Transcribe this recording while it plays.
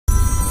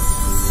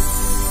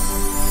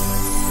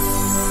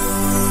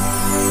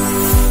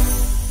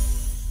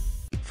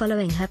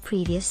Following her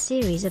previous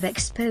series of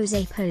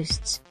expose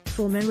posts,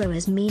 former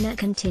rowers Mina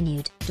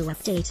continued to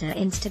update her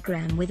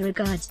Instagram with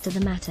regards to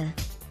the matter.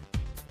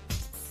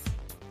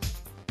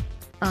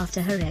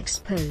 After her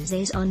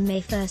exposes on May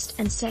 1st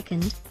and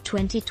 2nd,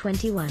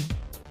 2021,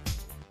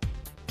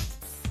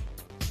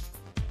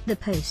 the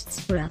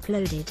posts were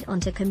uploaded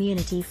onto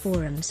community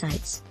forum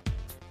sites.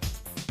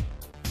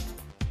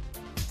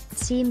 It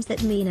seems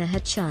that Mina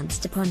had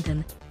chanced upon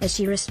them, as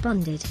she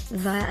responded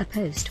via a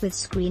post with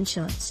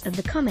screenshots of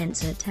the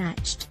comments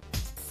attached.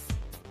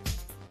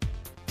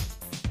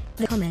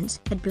 The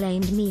comments had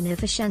blamed Mina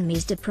for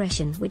Chanmi's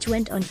depression, which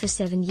went on for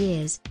 7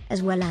 years,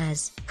 as well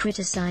as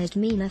criticized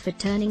Mina for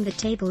turning the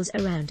tables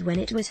around when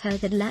it was her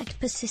that lacked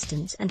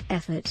persistence and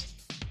effort.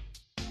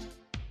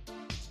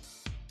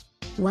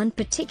 One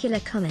particular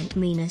comment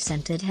Mina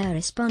centered her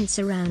response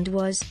around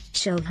was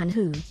Shulhan,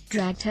 who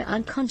dragged her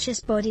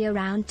unconscious body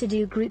around to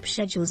do group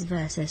schedules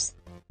versus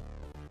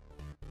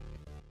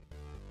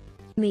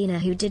Mina,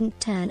 who didn't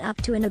turn up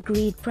to an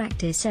agreed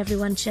practice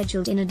everyone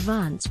scheduled in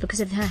advance because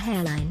of her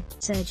hairline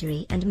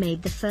surgery and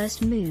made the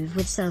first move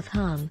with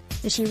self-harm,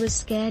 as she was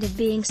scared of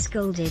being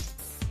scolded.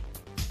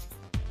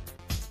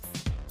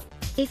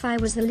 If I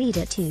was the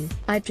leader too,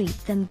 I'd treat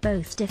them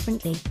both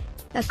differently.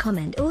 A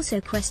comment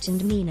also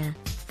questioned Mina,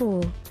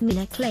 for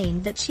Mina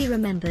claimed that she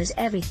remembers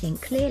everything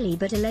clearly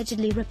but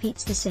allegedly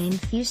repeats the same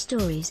few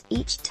stories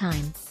each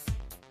time.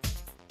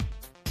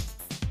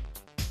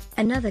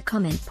 Another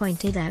comment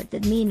pointed out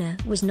that Mina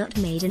was not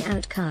made an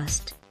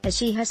outcast, as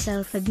she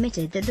herself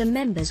admitted that the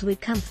members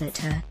would comfort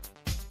her.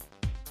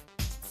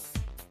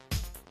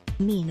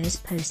 Mina's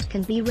post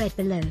can be read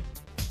below.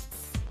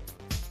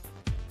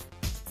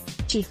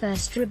 She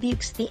first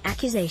rebukes the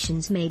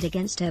accusations made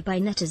against her by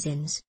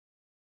netizens.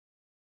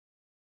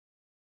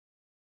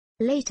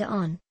 Later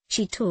on,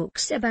 she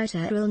talks about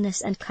her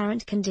illness and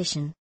current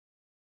condition.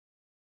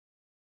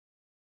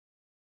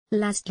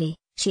 Lastly,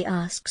 she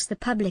asks the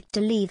public to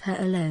leave her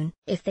alone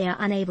if they are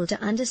unable to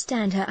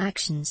understand her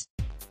actions.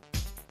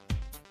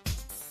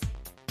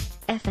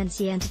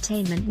 FNC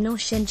Entertainment nor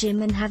Shin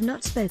Jimin have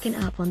not spoken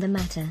up on the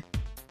matter.